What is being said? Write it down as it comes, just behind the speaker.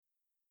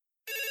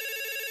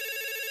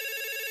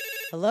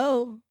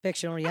Hello,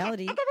 fictional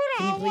reality. Can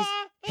you please?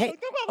 Hey,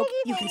 okay,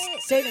 you can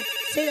say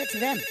that to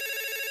them.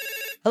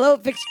 Hello,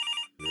 fiction.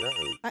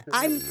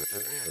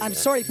 I'm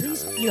sorry.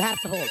 Please, you have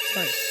to hold.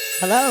 Sorry.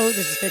 Hello, this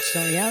is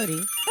fictional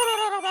reality.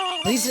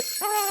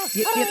 Please,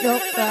 no.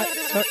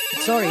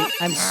 Sorry.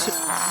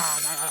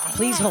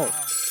 Please hold.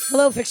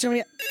 Hello, fictional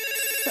reality.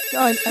 No,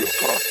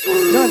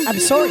 I'm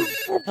sorry.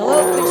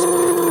 Hello,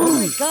 fictional. Oh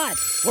my God!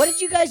 What did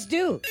you guys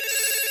do?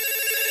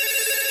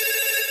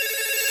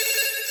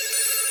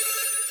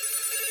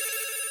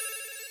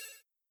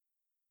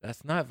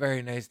 That's not a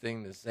very nice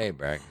thing to say,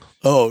 Brack.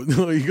 Oh,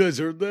 no, you guys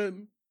heard that?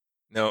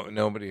 No,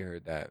 nobody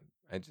heard that.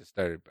 I just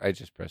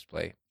pressed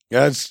play.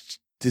 Yeah, it's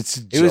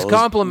He was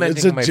complimenting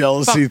It's a my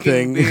jealousy fucking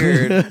thing.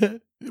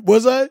 beard.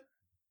 Was I?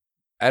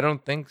 I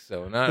don't think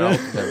so. Not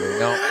ultimately.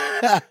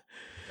 No.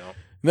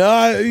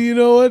 No, you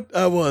know what?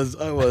 I was.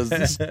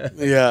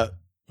 Yeah.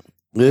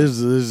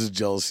 There's a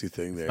jealousy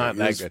thing there. It's not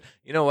that good.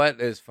 You know what?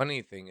 The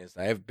funny thing is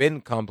I have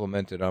been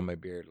complimented on my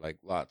beard like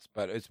lots,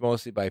 but it's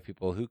mostly by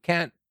people who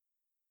can't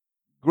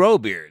grow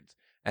beards.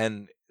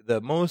 And the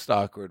most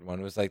awkward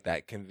one was like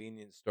that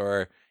convenience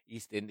store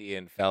East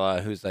Indian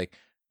fella who's like,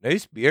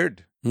 nice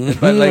beard.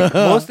 But like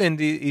most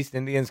East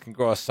Indians can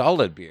grow a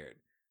solid beard.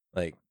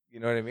 Like, you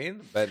know what I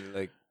mean? But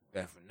like,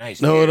 nice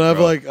No, beard, and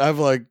bro. I've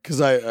like, because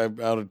I'm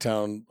out of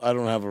town. I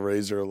don't have a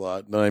razor a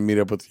lot. Then I meet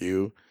up with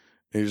you.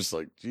 And you're just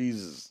like,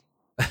 Jesus.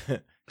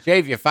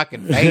 Shave your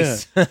fucking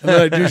face. And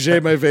then I do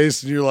shave my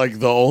face, and you're like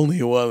the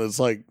only one that's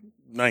like,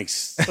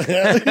 nice.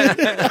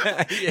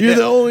 You're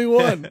the only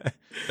one.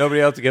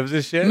 Nobody else gives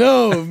a shit?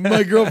 No,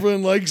 my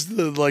girlfriend likes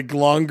the like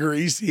long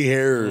greasy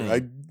hair.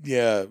 I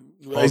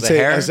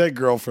said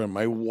girlfriend.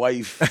 My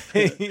wife.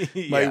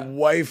 My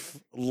wife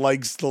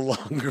likes the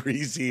long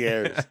greasy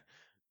hairs.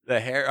 The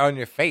hair on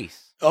your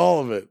face. All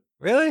of it.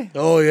 Really?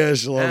 Oh yeah,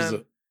 she loves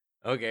it.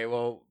 Okay,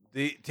 well,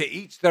 to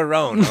each their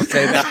own. I'll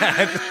say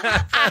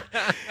that.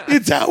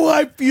 It's how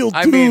I feel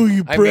too,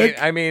 you prick.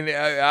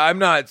 I'm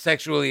not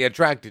sexually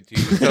attracted to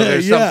you, so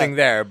there's something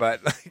there.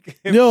 But like,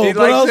 if no, she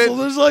but likes also it,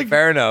 there's like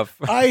fair enough.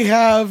 I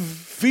have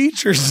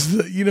features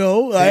that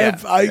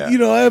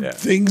I have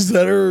things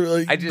that are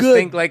like. I just good.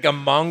 think like a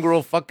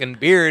mongrel fucking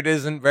beard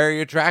isn't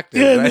very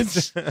attractive. Yeah,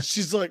 Right? and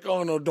she's like,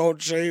 "Oh no,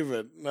 don't shave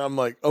it." And I'm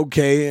like,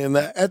 "Okay." And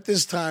at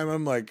this time,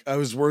 I'm like, I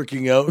was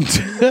working out and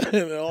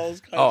all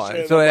this kind of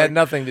shit. So I'm it had like,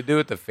 nothing to do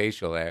with the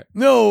facial hair.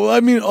 No, I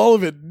mean all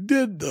of it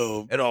did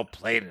though. It all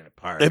played it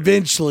apart.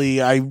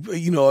 Eventually, I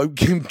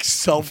became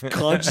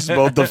self-conscious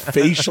about the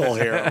facial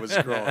hair I was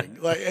growing,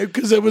 like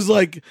because it was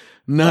like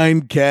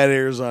 9 cat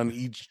hairs on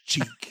each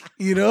cheek,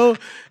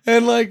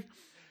 and like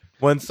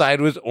one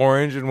side was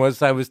orange and one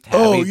side was tabby.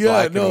 Oh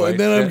yeah, black no, and and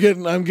then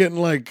white. I'm getting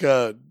like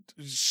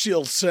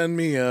she'll send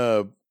me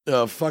a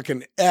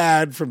fucking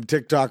ad from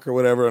TikTok or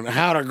whatever on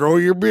how to grow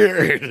your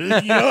beard.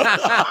 Like,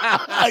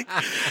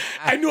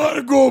 I know how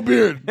to grow a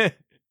beard.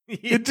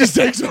 It just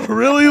takes a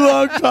really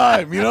long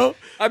time,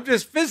 I'm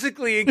just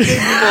physically incapable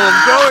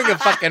of growing a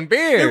fucking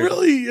beard. It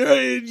really,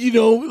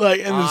 like,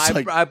 and it's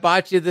like, I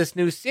bought you this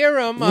new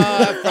serum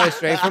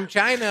straight from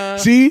China.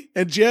 See,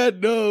 and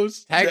Chad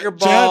knows. Tiger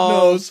balls. Chad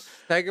knows.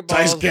 Tiger balls.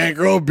 Tice can't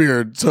grow a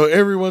beard. So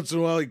every once in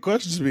a while he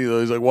questions me though.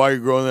 He's like, "Why are you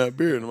growing that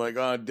beard?" And I'm like,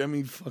 "Oh,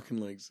 Demi fucking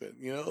likes it."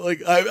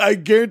 Like I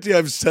guarantee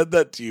I've said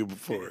that to you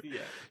before. Yeah.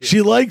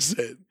 She likes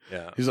it.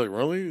 Yeah. He's like,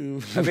 "Really?"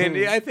 I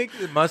mean, I think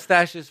the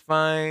mustache is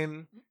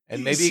fine.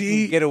 And maybe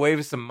you can get away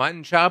with some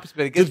mutton chops,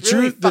 but it gets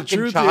really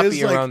fucking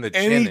choppy around the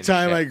chin.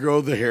 Anytime I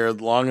grow the hair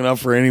long enough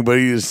for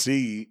anybody to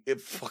see,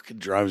 it fucking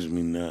drives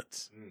me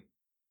nuts.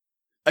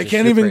 I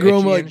can't even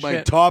grow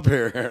my top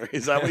hair.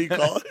 Is that what you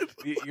call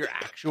it? Your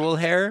actual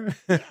hair?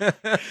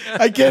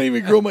 I can't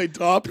even grow my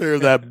top hair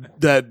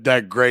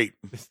that great.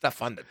 The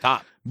stuff on the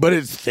top. But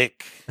it's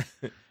thick.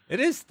 It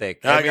is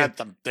thick. I got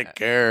some thick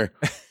hair.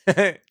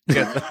 thick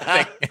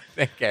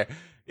hair.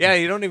 Yeah,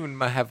 you don't even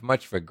have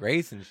much for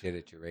grays and shit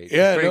at your age.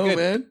 Yeah, no, good.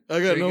 Man. I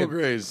got no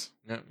grays.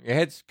 No, your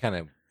head's kind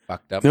of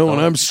fucked up. No,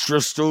 and I'm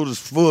stressed out as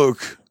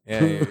fuck.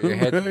 Yeah, your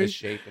head's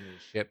misshapen and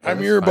shit.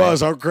 I'm your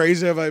boss. How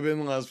crazy have I been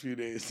the last few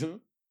days?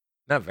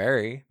 Not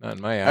very. Not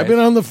in my eyes. I've been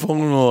on the phone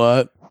a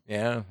lot.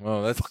 Yeah,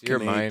 well, that's your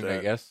mind,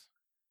 I guess.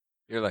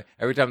 You're like,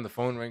 every time the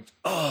phone rings,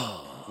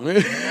 oh.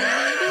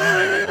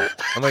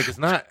 I'm like, it's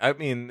not. I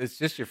mean, it's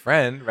just your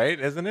friend, right?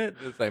 Isn't it?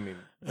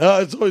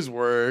 It's always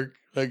work.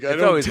 Like I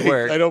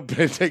don't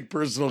take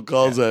personal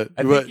calls. Yeah.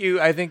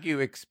 I think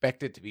you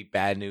expect it to be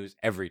bad news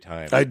every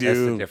time. I do. That's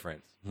the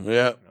difference.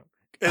 Yeah.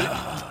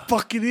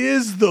 Fuck it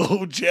is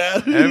though,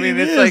 Chad. I mean,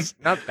 it's like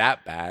not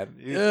that bad.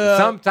 Yeah.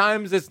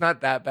 Sometimes it's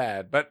not that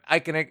bad, but I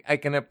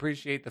can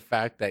appreciate the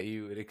fact that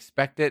you would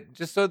expect it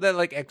just so that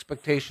like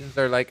expectations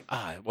are like,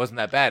 it wasn't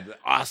that bad.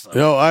 Awesome.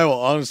 No, I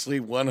will honestly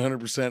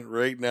 100%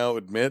 right now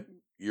admit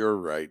you're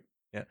right.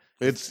 Yeah.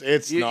 It's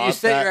not. You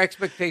set your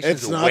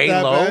expectations not way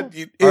that low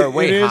bad. or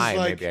way high,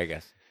 maybe, I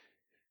guess.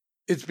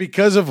 It's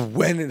because of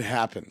when it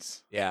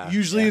happens. Yeah.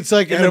 Usually it's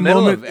like in at the a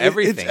middle moment. Of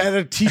everything. It's at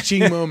a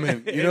teaching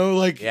moment.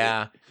 Like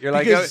yeah. You're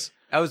like,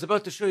 I was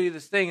about to show you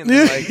this thing, and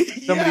then like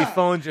somebody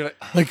phones. You're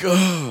like,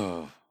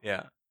 oh,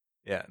 yeah.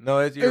 Yeah, no,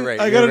 you're right.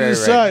 I You're gotta very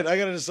decide. Right. I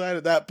gotta decide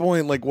at that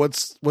point, like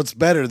what's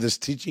better, this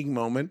teaching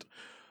moment,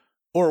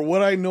 or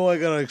what I know I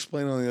gotta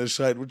explain on the other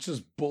side, which is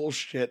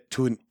bullshit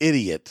to an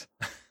idiot.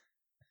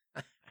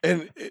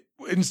 And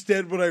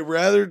instead, would I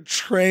rather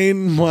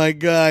train my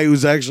guy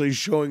who's actually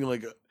showing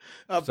like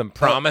Some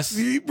promise,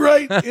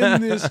 right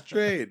in this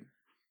trade?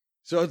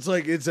 So it's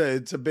like it's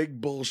a big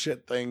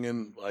bullshit thing,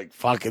 and like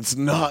fuck, it's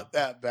not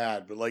that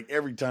bad, but like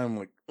every time, I'm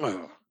like.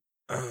 Ugh.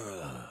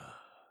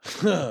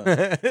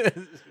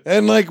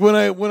 And like when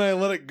I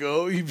let it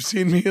go, you've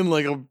seen me and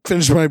like I'll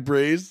finish my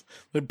praise,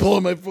 I pull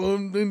out my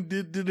phone,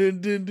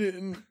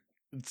 and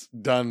it's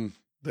done.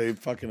 They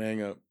fucking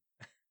hang up.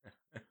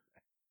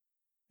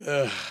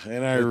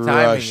 And I the timing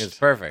rushed. is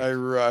perfect. I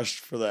rushed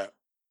for that.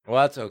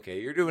 Well, that's okay.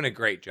 You're doing a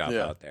great job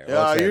Yeah, out there. yeah,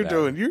 I'll say you're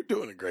that.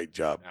 doing a great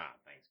job. Ah,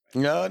 thanks,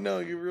 man. No,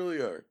 you really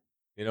are.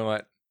 You know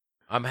what?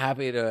 I'm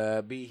happy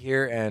to be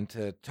here and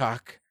to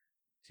talk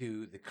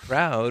to the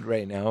crowd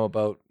right now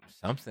about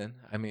something.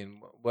 I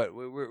mean,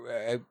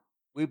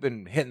 we've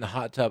been hitting the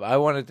hot tub. I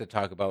wanted to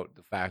talk about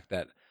the fact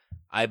that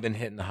I've been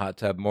hitting the hot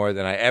tub more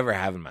than I ever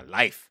have in my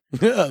life.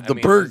 Yeah, the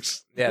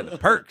perks. Yeah, the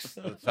perks.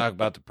 Let's talk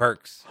about the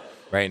perks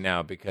right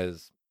now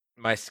because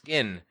my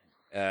skin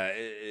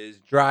is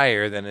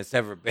drier than it's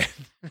ever been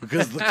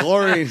Because the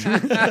chlorine.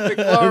 The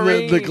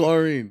chlorine. The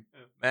chlorine.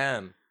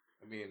 Man,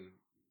 I mean,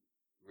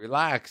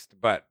 relaxed,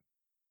 but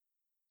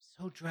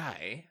so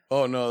dry.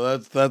 Oh no,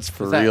 that's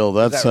for Is that- real.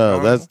 is That's that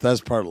normal?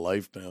 that's part of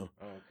life now.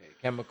 Okay,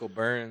 chemical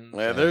burns.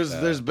 Yeah, and,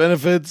 there's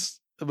benefits,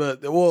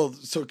 but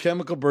so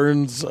chemical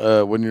burns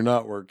when you're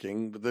not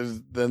working, but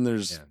there's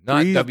Yeah,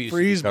 not WC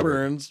freeze covered.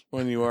 burns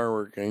when you are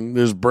working.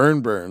 There's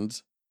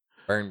burns.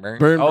 burn.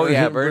 Oh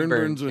yeah, burn burn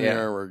burns when yeah. you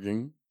are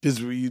working because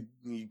you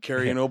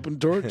carry an open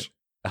torch.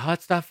 The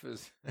hot stuff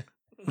is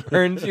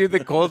burns you.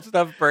 The cold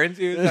stuff burns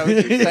you. Is that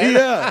what you're saying?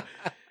 Yeah.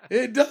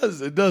 It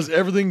does.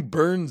 Everything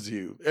burns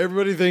you.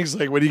 Everybody thinks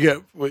like when you get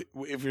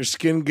if your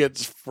skin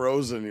gets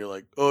frozen, you're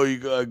like, oh, you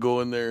gotta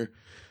go in there.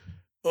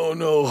 Oh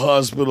no,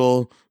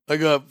 hospital! I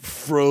got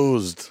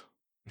frozed.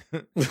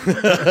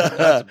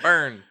 That's a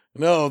burn.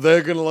 No,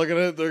 they're gonna look at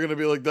it. They're gonna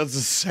be like, that's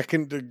a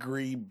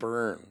 2nd-degree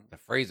burn. The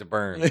phrase of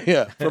burn.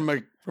 Yeah,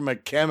 from a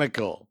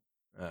chemical.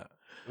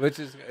 Which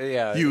is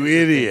You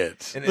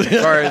idiot. And as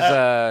far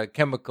as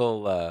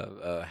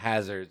chemical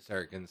hazards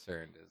are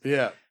concerned,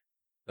 Yeah.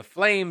 the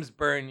flames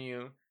burn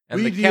you,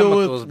 and We the deal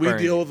chemicals with burn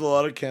a you.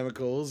 lot of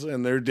chemicals,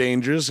 and they're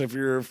dangerous if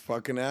you're a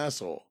fucking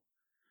asshole.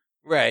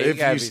 Right? If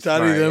gotta you be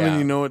study smart, them yeah. and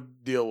you know what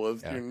to deal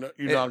with, Yeah.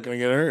 you're not going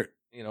to get hurt.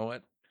 You know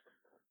what?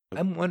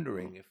 I'm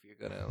wondering if you're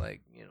gonna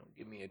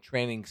give me a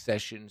training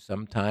session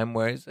sometime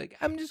where it's like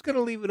I'm just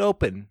gonna leave it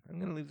open. I'm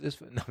gonna leave this.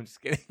 No, I'm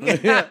just kidding.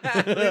 Yeah.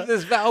 Leave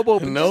this valve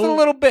open just a No.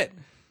 little bit.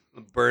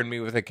 Burn me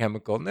with a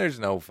chemical, and there's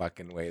no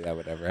fucking way that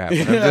would ever happen.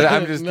 Yeah,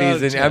 I'm just not a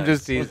teasing. I'm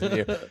just chance. teasing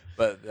you.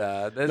 But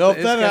that's, No, if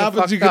it's that kinda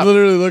happens, you fucked can up.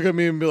 literally look at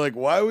me and be like,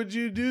 "Why would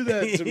you do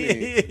that to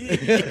me?"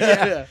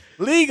 Yeah.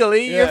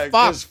 Legally, you're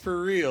 'cause fucked.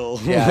 for real.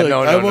 Yeah, Like,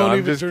 no, I won't I'm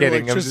even just turn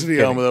kidding, I'm just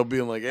electricity on kidding. without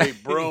being like, "Hey,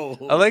 bro."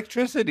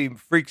 Electricity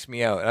freaks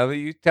me out. I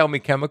mean, you tell me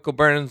chemical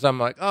burns, I'm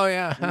like, oh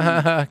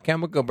yeah,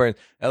 chemical burns.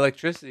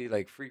 Electricity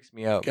like freaks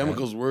me out. man.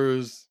 Chemicals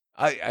worse.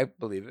 I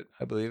believe it.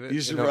 I believe it. You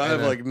know, survive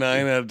and, like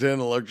 9 out of 10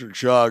 electric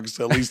shocks.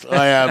 At least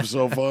I have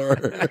so far.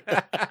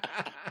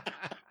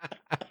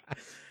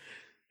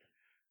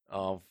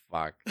 Oh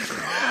fuck!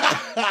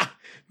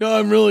 No,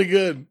 I'm really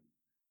good.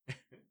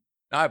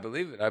 No, I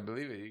believe it. I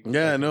believe it. You can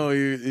Yeah, fucking- no,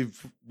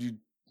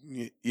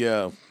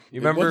 yeah. You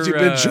remember once you've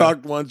been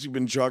shocked once, you've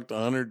been shocked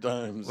 100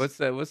 times. What's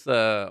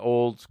the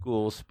old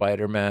school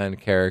Spider-Man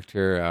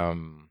character?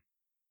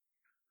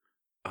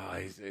 Oh,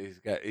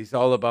 he's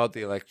all about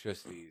the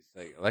electricity. He's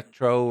like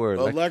Electro or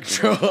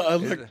Electro?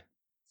 Spider-Man.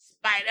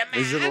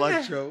 Is it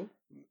Electro?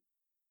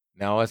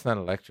 No, it's not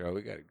Electro.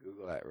 We gotta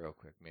Google that real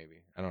quick.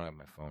 Maybe I don't have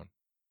my phone.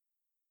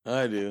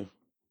 I do.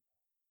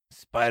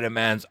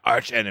 Spider-Man's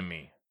arch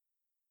enemy,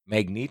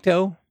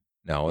 Magneto.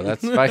 No,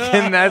 that's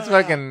fucking. That's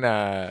fucking.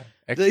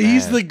 X-Man.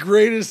 He's the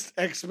greatest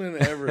X-Men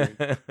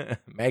ever.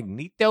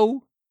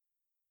 Magneto.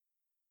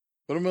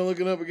 What am I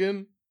looking up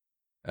again?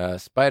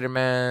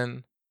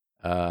 Spider-Man.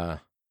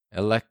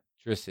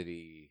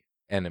 Electricity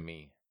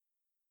enemy.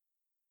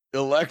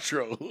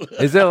 Electro.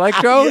 Is it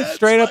Electro? Yeah, it's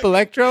Straight up fucking-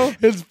 Electro?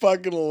 It's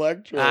fucking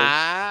Electro.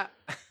 Ah.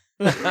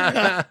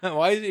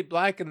 Why is he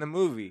black in the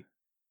movie?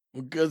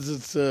 Because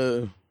it's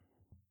the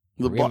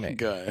black Remake.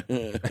 guy.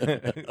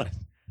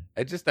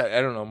 I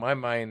don't know. My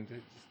mind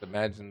just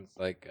imagines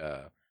like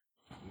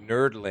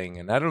nerdling,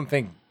 and I don't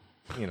think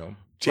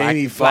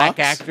Jamie black Foxx?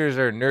 actors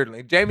are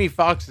nerdling. Jamie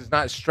Foxx does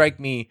not strike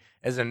me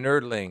as a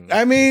nerdling.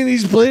 I mean,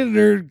 he's played a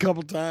nerd a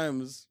couple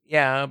times.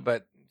 Yeah,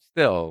 but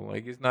still,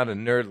 like he's not a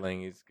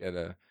nerdling. He's got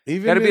a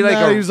Even Gotta be in like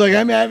that, a- he was like,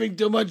 "I'm having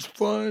too much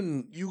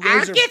fun. You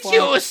guys are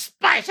fun."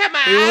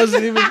 Spider-Man. He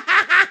wasn't even-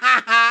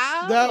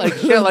 like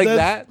shit like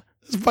that.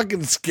 It's fucking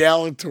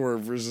Skeletor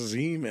versus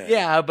He-Man.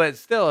 Yeah, but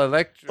still,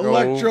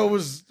 Electro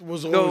was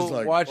always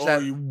like, watch "Oh,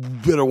 that." you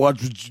better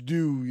watch what you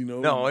do." You know?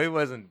 No, he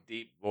wasn't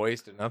deep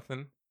voiced or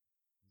nothing.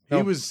 he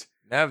no. was.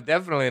 No,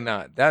 definitely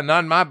not. That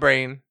not in my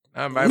brain.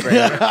 Not my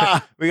brain.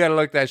 We got to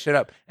look that shit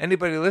up.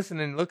 Anybody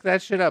listening, look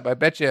that shit up. I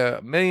bet you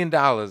 $1 million.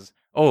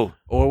 Oh,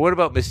 or what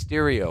about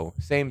Mysterio?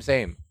 Same.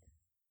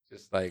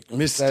 Just like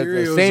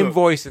Mysterio's the same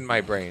voice in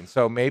my brain.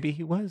 So maybe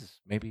he was.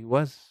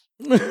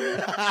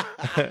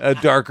 A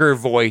darker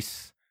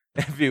voice,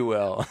 if you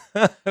will.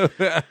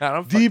 I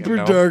don't Deeper,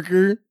 know.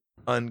 darker.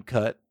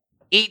 Uncut.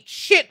 Eat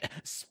shit,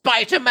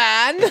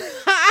 Spider-Man.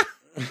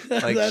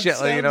 Like That shit,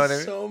 like, you know what I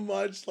mean? so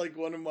much like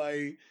one of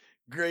my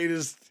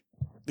greatest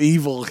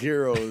evil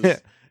heroes.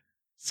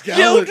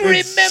 Don't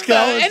remember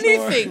Skeletor.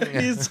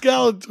 anything. He's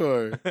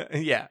Skeletor.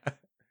 Yeah.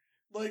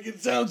 Like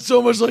it sounds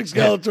so much like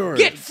Skeletor.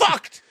 Get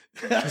fucked,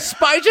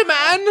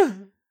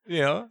 Spider-Man.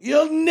 You know?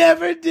 You'll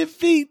never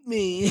defeat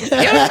me. You'll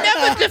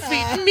never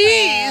defeat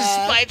me,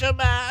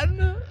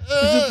 Spider-Man.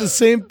 Is it the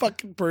same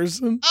fucking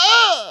person?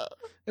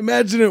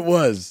 Imagine it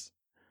was.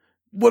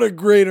 What a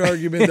great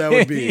argument that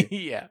would be.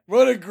 Yeah.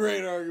 What a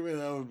great argument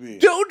that would be.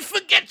 Don't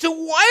forget to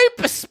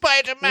wipe,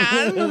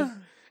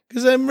 Spider-Man.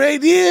 Because I'm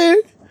right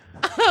here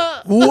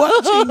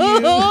watching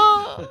you.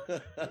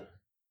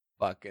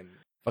 Fucking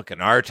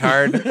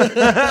artard.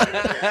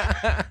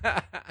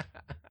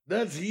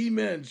 That's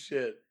He-Man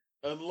shit.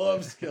 I love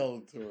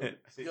Skeletor.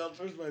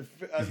 Skeletor's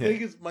I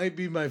think it might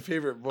be my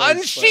favorite voice.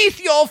 Unsheath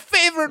your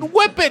favorite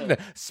weapon,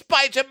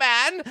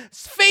 Spider-Man.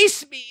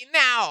 Face me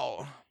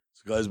now.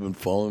 This guy's been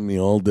following me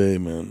all day,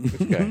 man.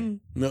 Which guy?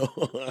 No.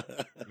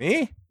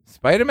 Me?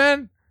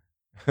 Spider-Man?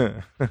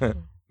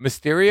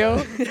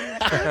 Mysterio?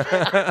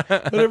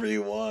 Whatever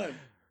you want.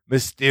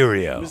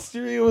 Mysterio.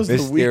 Mysterio was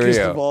the weakest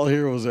of all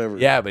heroes ever.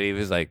 Yeah, but he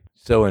was like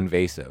so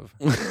invasive.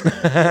 He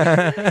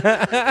got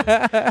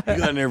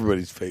in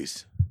everybody's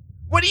face.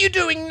 What are you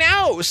doing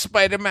now,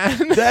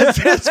 Spider-Man? That's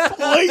his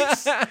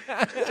voice.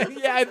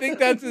 Yeah, I think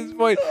that's his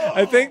voice.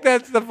 I think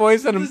that's the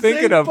voice that I'm The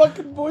thinking same of.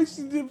 fucking voice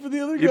he did for the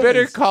other guys. You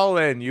better call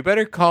in. You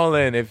better call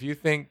in if you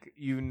think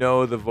you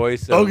know the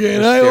voice of Okay,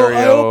 and Mysterio,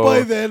 I hope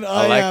by then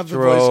I have the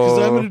voice because I'm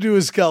Electro. going to do a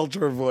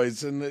Skeletor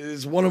voice, and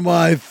it's one of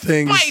my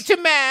things.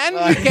 Spider-Man!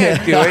 You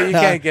can't do it. You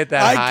can't get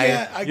that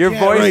high. I Your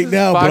can't voice right is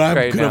now, fucked but I'm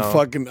right gonna now.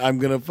 fucking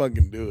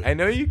do it. I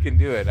know you can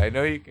do it.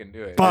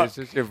 Fuck. It's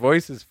just your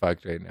voice is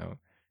fucked right now.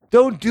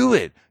 Don't do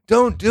it.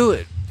 Don't do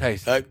it,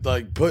 Tyson. I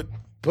like put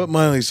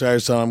Miley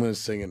Cyrus on. I'm gonna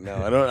sing it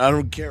now. I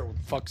don't care what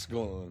the fuck's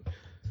going on.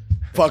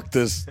 Fuck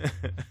this.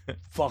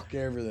 Fuck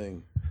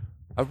everything.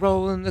 I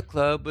roll in the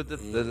club with the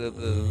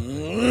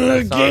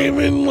I came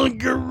in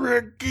like a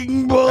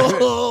wrecking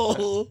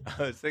ball.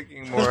 I was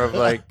thinking more of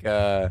like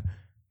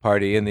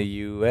Party in the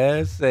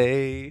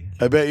USA.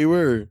 I bet you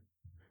were.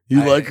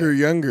 You like her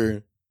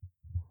younger.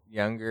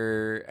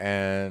 Younger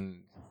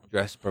and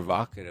dressed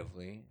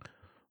provocatively.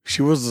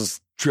 She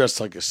was dressed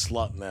like a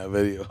slut in that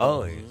video.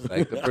 Always.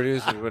 Like the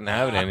producers wouldn't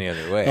have it any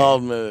other way. I'll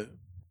admit it.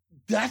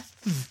 That's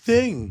the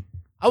thing.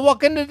 I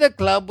walk into the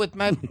club with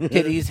my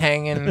titties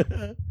hanging.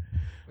 My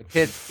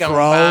tits going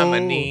Fro. by my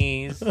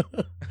knees.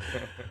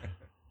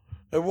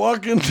 I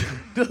walk into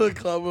the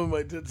club with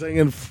my tits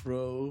hanging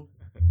fro.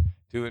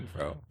 To and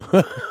fro.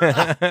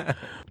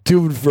 To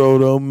and fro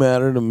don't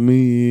matter to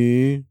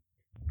me.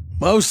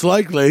 Most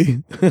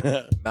likely.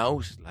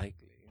 Most likely.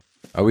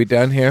 Are we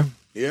done here?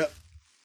 Yep.